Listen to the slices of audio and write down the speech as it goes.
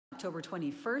October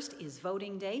 21st, is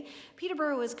voting day.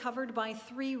 Peterborough is covered by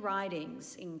 3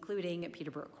 ridings, including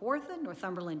Peterborough-Kawartha,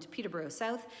 Northumberland, Peterborough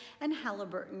South, and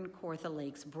Haliburton-Kawartha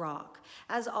Lakes Brock.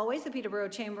 As always, the Peterborough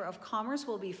Chamber of Commerce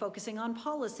will be focusing on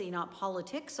policy, not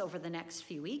politics, over the next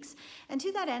few weeks. And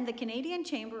to that end, the Canadian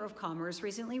Chamber of Commerce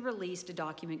recently released a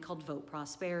document called Vote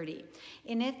Prosperity.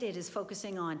 In it, it is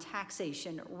focusing on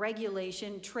taxation,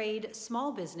 regulation, trade,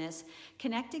 small business,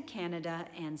 Connected Canada,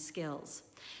 and skills.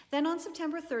 Then on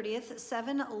September 30th,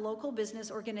 7 local business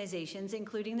organizations,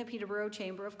 including the Peterborough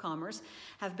Chamber of Commerce,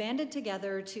 have banded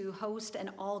together to host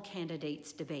an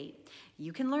all-candidates debate.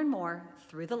 You can learn more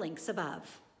through the links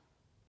above.